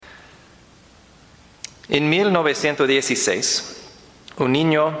En 1916, un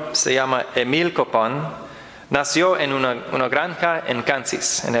niño se llama Emil Copán, nació en una granja en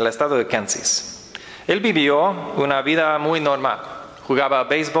Kansas, en el estado de Kansas. Él vivió una vida muy normal. Jugaba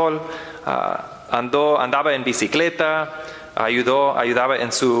béisbol, andaba en bicicleta, ayudaba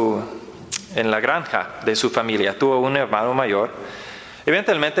en la granja de su familia. Tuvo un hermano mayor.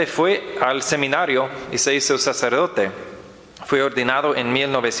 Eventualmente fue al seminario y se hizo sacerdote. Fue ordenado en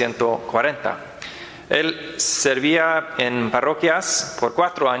 1940. Él servía en parroquias por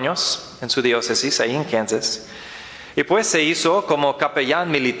 4 años en su diócesis, ahí en Kansas. Y pues se hizo como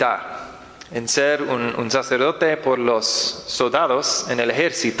capellán militar, en ser un sacerdote por los soldados en el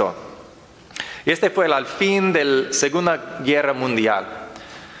ejército. Y este fue al fin de la Segunda Guerra Mundial.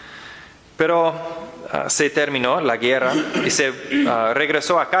 Pero se terminó la guerra y se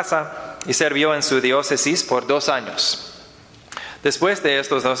regresó a casa y sirvió en su diócesis por 2 años. Después de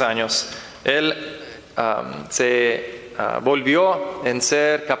estos 2 años, él se volvió a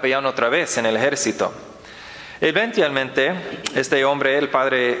ser capellán otra vez en el ejército. Eventualmente, este hombre, el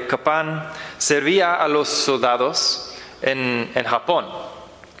padre Copán, servía a los soldados en Japón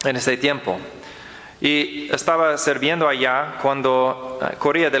en ese tiempo. Y estaba sirviendo allá cuando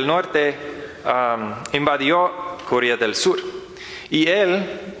Corea del Norte invadió Corea del Sur. Y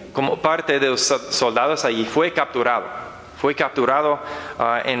él, como parte de los soldados allí, fue capturado. Fue capturado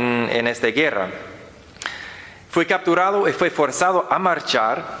en esta guerra. Fue capturado y fue forzado a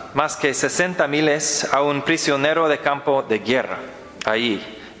marchar más que 60 miles a un prisionero de campo de guerra, ahí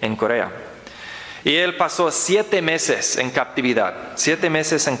en Corea. Y él pasó 7 meses en captividad, 7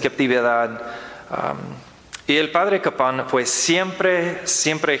 meses en captividad. Y el padre Copán fue siempre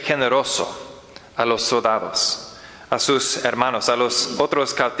generoso a los soldados, a sus hermanos, a los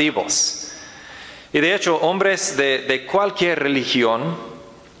otros cautivos. Y de hecho, hombres de cualquier religión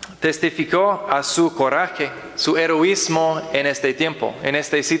testificó a su coraje, su heroísmo en este tiempo, en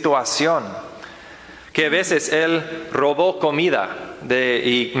esta situación, que a veces él robó comida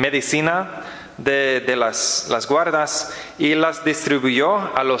y medicina de las guardas y las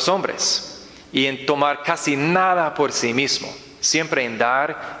distribuyó a los hombres, y en tomar casi nada por sí mismo, siempre en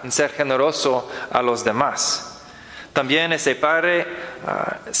dar, en ser generoso a los demás. También ese padre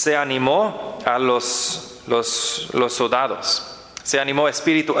se animó a los soldados. Se animó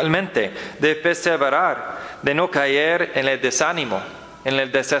espiritualmente de perseverar, de no caer en el desánimo, en la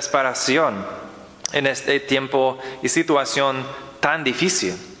desesperación, en este tiempo y situación tan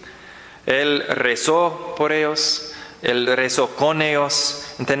difícil. Él rezó por ellos, él rezó con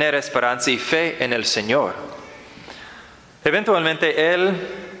ellos, en tener esperanza y fe en el Señor. Eventualmente él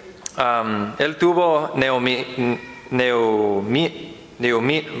tuvo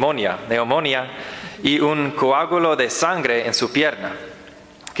neumonía y un coágulo de sangre en su pierna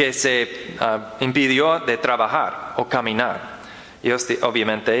que se impidió de trabajar o caminar. Y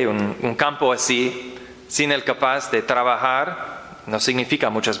obviamente un campo así, sin el capaz de trabajar, no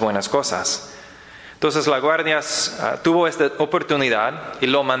significa muchas buenas cosas. Entonces la guardia tuvo esta oportunidad y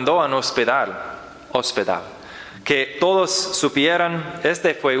lo mandó a un hospital, que todos supieran,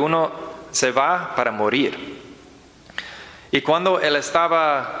 se va para morir. Y cuando él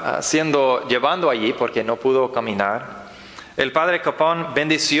estaba llevando allí, porque no pudo caminar, el padre Copán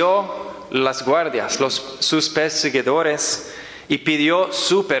bendició las guardias, sus perseguidores, y pidió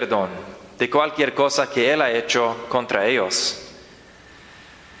su perdón de cualquier cosa que él ha hecho contra ellos.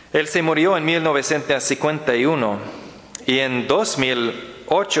 Él se murió en 1951 y en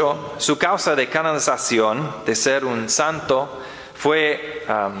 2008 su causa de canonización de ser un santo fue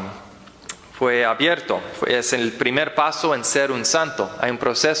abierto. Es el primer paso en ser un santo. Hay un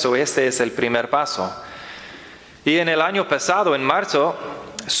proceso, este es el primer paso. Y en el año pasado, en marzo,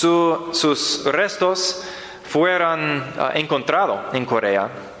 sus restos fueron encontrados en Corea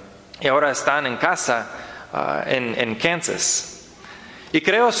y ahora están en casa en Kansas. Y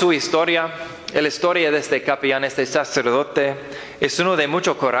creo su historia, la historia de este capellán, este sacerdote, es uno de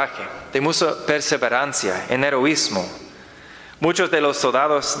mucho coraje, de mucha perseverancia, en heroísmo. Muchos de los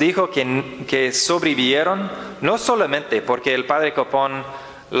soldados dijo que sobrevivieron no solamente porque el padre Copán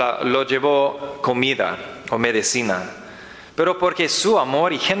lo llevó comida o medicina, pero porque su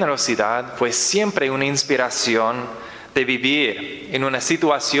amor y generosidad fue siempre una inspiración de vivir en una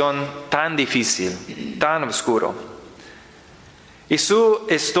situación tan difícil, tan oscura. Y su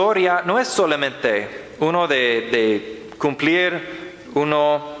historia no es solamente uno de cumplir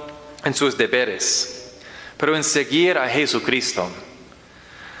uno en sus deberes, pero en seguir a Jesucristo.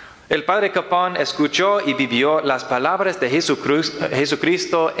 El padre Copán escuchó y vivió las palabras de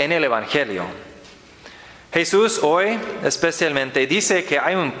Jesucristo en el Evangelio. Jesús hoy especialmente dice que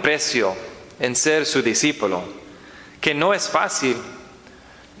hay un precio en ser su discípulo, que no es fácil,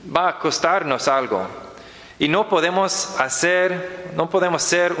 va a costarnos algo. Y no podemos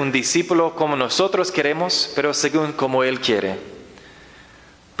ser un discípulo como nosotros queremos, pero según como Él quiere.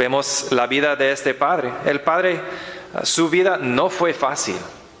 Vemos la vida de este padre. El padre, su vida no fue fácil.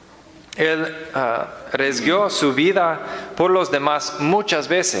 Él arriesgó su vida por los demás muchas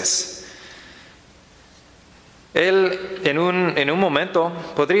veces. Él en un momento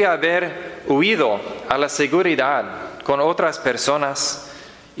podría haber huido a la seguridad con otras personas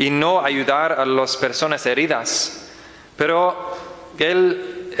y no ayudar a las personas heridas. Pero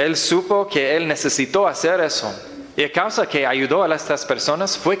él supo que él necesitó hacer eso. Y a causa que ayudó a estas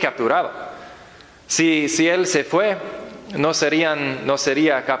personas, fue capturado. Si él se fue, no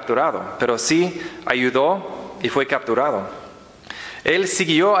sería capturado, pero sí ayudó y fue capturado. Él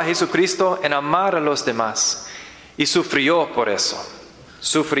siguió a Jesucristo en amar a los demás y sufrió por eso.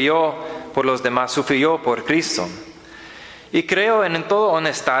 Sufrió por los demás, sufrió por Cristo. Y creo en toda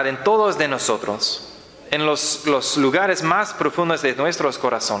honestidad, en todos de nosotros, en los lugares más profundos de nuestros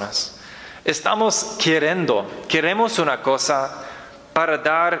corazones, queremos una cosa para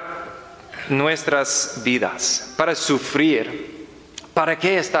dar nuestras vidas, para sufrir. ¿Para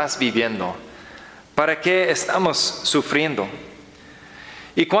qué estás viviendo? ¿Para qué estamos sufriendo?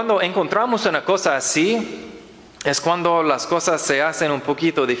 Y cuando encontramos una cosa así, es cuando las cosas se hacen un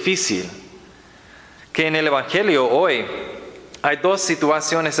poquito difícil. Que en el Evangelio hoy hay dos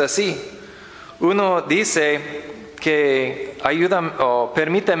situaciones así. Uno dice que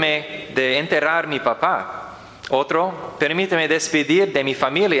permíteme de enterrar a mi papá. Otro, permíteme despedir de mi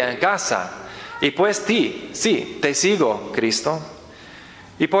familia en casa. Y pues te sigo, Cristo.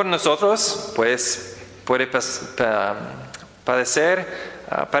 Y por nosotros, pues, puede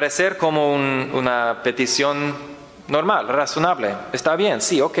parecer como una petición normal, razonable. Está bien,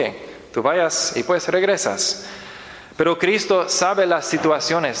 sí, ok. Tú vayas y pues regresas. Pero Cristo sabe las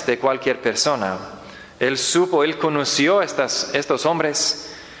situaciones de cualquier persona. Él conoció estos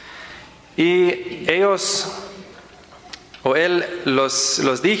hombres. Y Él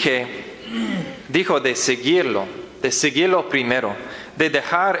los dijo de seguirlo primero, de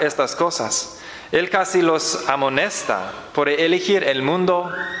dejar estas cosas. Él casi los amonesta por elegir el mundo,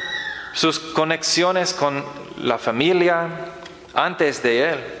 sus conexiones con la familia antes de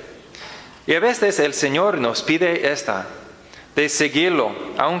Él. Y a veces el Señor nos pide de seguirlo,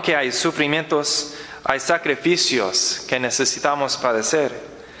 aunque hay sufrimientos, hay sacrificios que necesitamos padecer.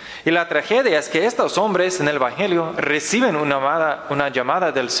 Y la tragedia es que estos hombres en el Evangelio reciben una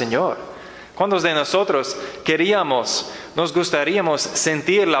llamada del Señor. ¿Cuántos de nosotros nos gustaríamos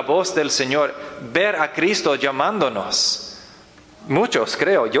sentir la voz del Señor, ver a Cristo llamándonos? Muchos,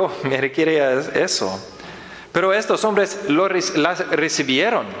 creo yo, me requiere eso. Pero estos hombres la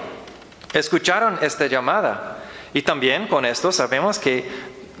recibieron, escucharon esta llamada. Y también con esto sabemos que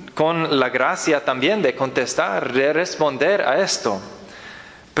con la gracia también de contestar, de responder a esto.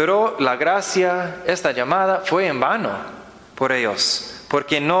 Pero la gracia, esta llamada, fue en vano por ellos,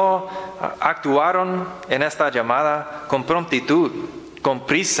 porque no actuaron en esta llamada con prontitud, con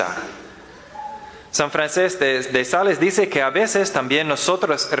prisa. San Francisco de Sales dice que a veces también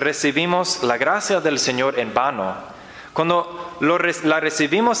nosotros recibimos la gracia del Señor en vano. Cuando la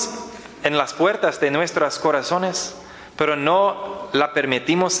recibimos en las puertas de nuestros corazones, pero no la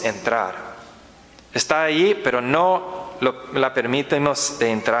permitimos entrar. Está ahí, pero no la permitimos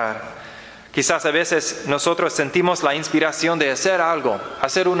de entrar. Quizás a veces nosotros sentimos la inspiración de hacer algo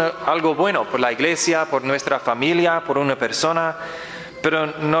algo bueno por la iglesia, por nuestra familia, por una persona, pero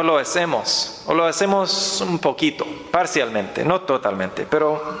no lo hacemos, o lo hacemos un poquito, parcialmente, no totalmente,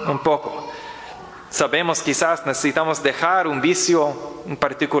 pero un poco. Sabemos quizás necesitamos dejar un vicio en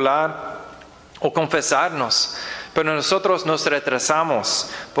particular o confesarnos, pero nosotros nos retrasamos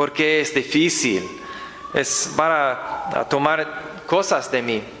porque es difícil, es para tomar cosas de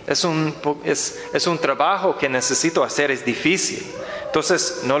mí, es un trabajo que necesito hacer, es difícil,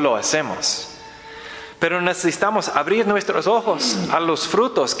 entonces no lo hacemos. Pero necesitamos abrir nuestros ojos a los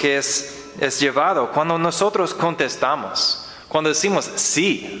frutos que es llevado cuando nosotros contestamos, cuando decimos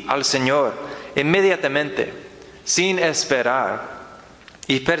sí al Señor inmediatamente, sin esperar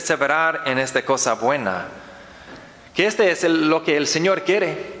y perseverar en esta cosa buena. Que es lo que el Señor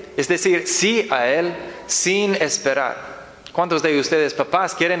quiere, es decir, sí a Él sin esperar. ¿Cuántos de ustedes,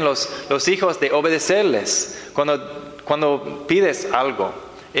 papás, quieren los hijos de obedecerles cuando pides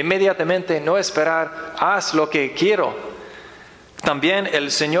algo? Inmediatamente, no esperar, haz lo que quiero. También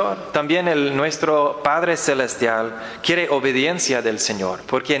el Señor, nuestro Padre Celestial, quiere obediencia del Señor,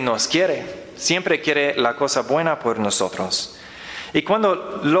 porque nos quiere, siempre quiere la cosa buena por nosotros. Y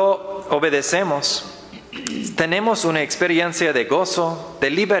cuando lo obedecemos, tenemos una experiencia de gozo, de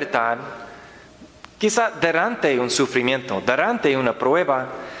libertad, quizá durante un sufrimiento, durante una prueba,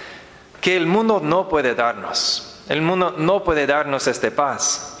 que el mundo no puede darnos. El mundo no puede darnos esta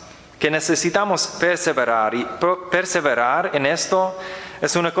paz. Que necesitamos perseverar, y perseverar en esto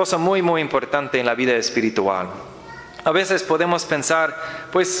es una cosa muy, muy importante en la vida espiritual. A veces podemos pensar,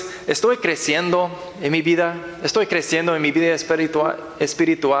 pues estoy creciendo en mi vida,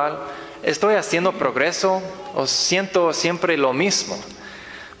 espiritual, estoy haciendo progreso o siento siempre lo mismo.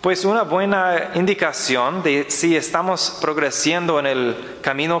 Pues una buena indicación de si estamos progresando en el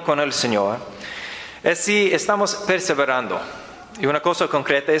camino con el Señor es si estamos perseverando. Y una cosa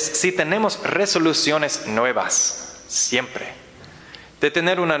concreta es si tenemos resoluciones nuevas, siempre. De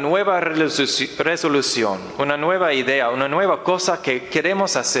tener una nueva resolución, una nueva idea, una nueva cosa que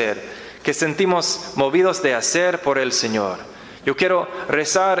queremos hacer, que sentimos movidos de hacer por el Señor. Yo quiero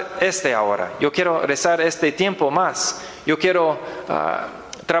rezar ahora, yo quiero rezar este tiempo más, yo quiero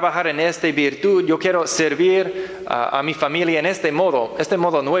trabajar en esta virtud, yo quiero servir a mi familia en este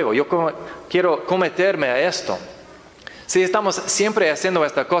modo nuevo, yo quiero cometerme a esto. Si estamos siempre haciendo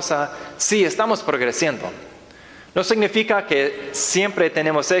esta cosa, sí estamos progresando. No significa que siempre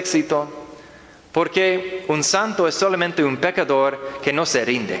tenemos éxito, porque un santo es solamente un pecador que no se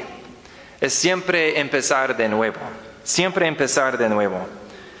rinde. Es siempre empezar de nuevo,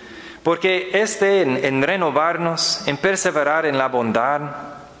 Porque en renovarnos, en perseverar en la bondad,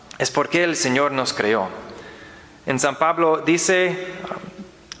 es porque el Señor nos creó. En San Pablo dice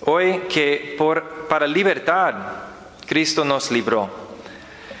hoy que para libertad Cristo nos libró.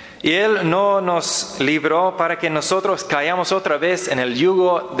 Y Él no nos libró para que nosotros caigamos otra vez en el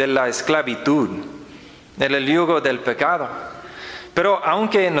yugo de la esclavitud, en el yugo del pecado. Pero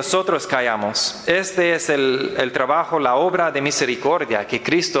aunque nosotros caigamos, este es el trabajo, la obra de misericordia que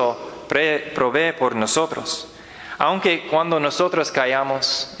Cristo provee por nosotros. Aunque cuando nosotros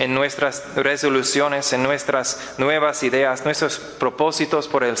caigamos en nuestras resoluciones, en nuestras nuevas ideas, nuestros propósitos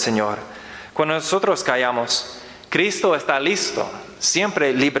por el Señor, cuando nosotros caigamos, Cristo está listo,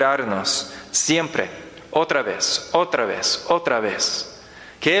 siempre librarnos, siempre, otra vez.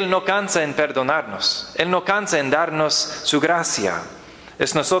 Que Él no cansa en perdonarnos, Él no cansa en darnos su gracia.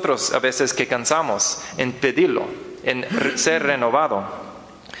 Es nosotros a veces que cansamos en pedirlo, en ser renovado.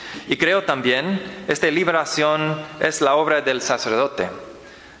 Y creo también, esta liberación es la obra del sacerdote.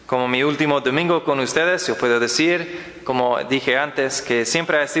 Como mi último domingo con ustedes, yo puedo decir, como dije antes, que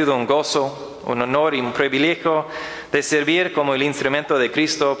siempre ha sido un gozo, un honor y un privilegio de servir como el instrumento de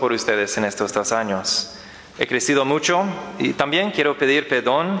Cristo por ustedes en estos 2 años. He crecido mucho y también quiero pedir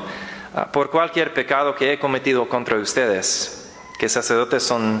perdón por cualquier pecado que he cometido contra ustedes. Que sacerdotes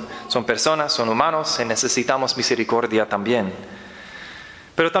son personas, son humanos y necesitamos misericordia también.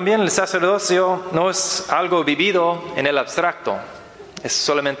 Pero también el sacerdocio no es algo vivido en el abstracto. Es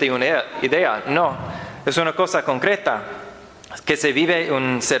solamente una idea, no, es una cosa concreta, que se vive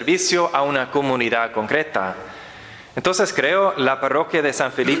un servicio a una comunidad concreta. Entonces creo la parroquia de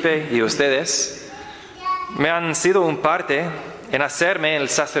San Felipe y ustedes me han sido un parte en hacerme el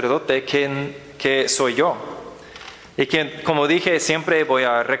sacerdote que soy yo. Y que, como dije, siempre voy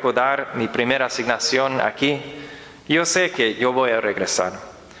a recordar mi primera asignación aquí. Yo sé que yo voy a regresar,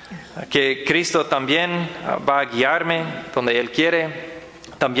 que Cristo también va a guiarme donde Él quiere.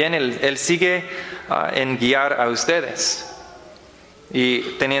 También Él sigue en guiar a ustedes. Y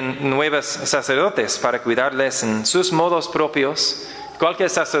tienen nuevos sacerdotes para cuidarles en sus modos propios. Cualquier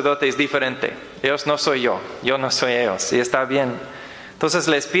sacerdote es diferente. Ellos no soy yo no soy ellos. Y está bien. Entonces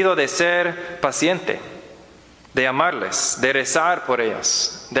les pido de ser paciente, de amarles, de rezar por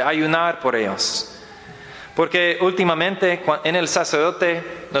ellos, de ayunar por ellos. Porque últimamente en el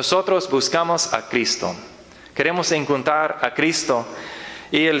sacerdote nosotros buscamos a Cristo. Queremos encontrar a Cristo.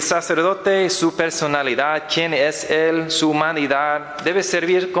 Y el sacerdote, su personalidad, quién es Él, su humanidad, debe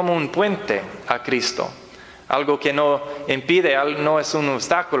servir como un puente a Cristo. Algo que no impide, no es un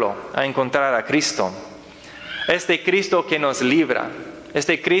obstáculo a encontrar a Cristo. Este Cristo que nos libra,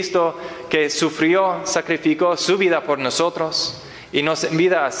 este Cristo que sufrió, sacrificó su vida por nosotros y nos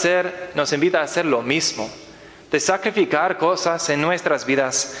invita a hacer lo mismo, de sacrificar cosas en nuestras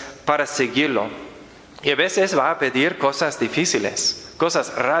vidas para seguirlo. Y a veces va a pedir cosas difíciles,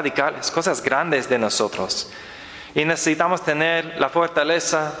 cosas radicales, cosas grandes de nosotros. Y necesitamos tener la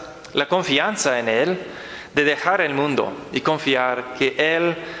fortaleza, la confianza en Él, de dejar el mundo y confiar que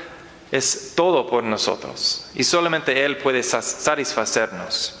Él es todo por nosotros. Y solamente Él puede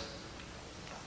satisfacernos.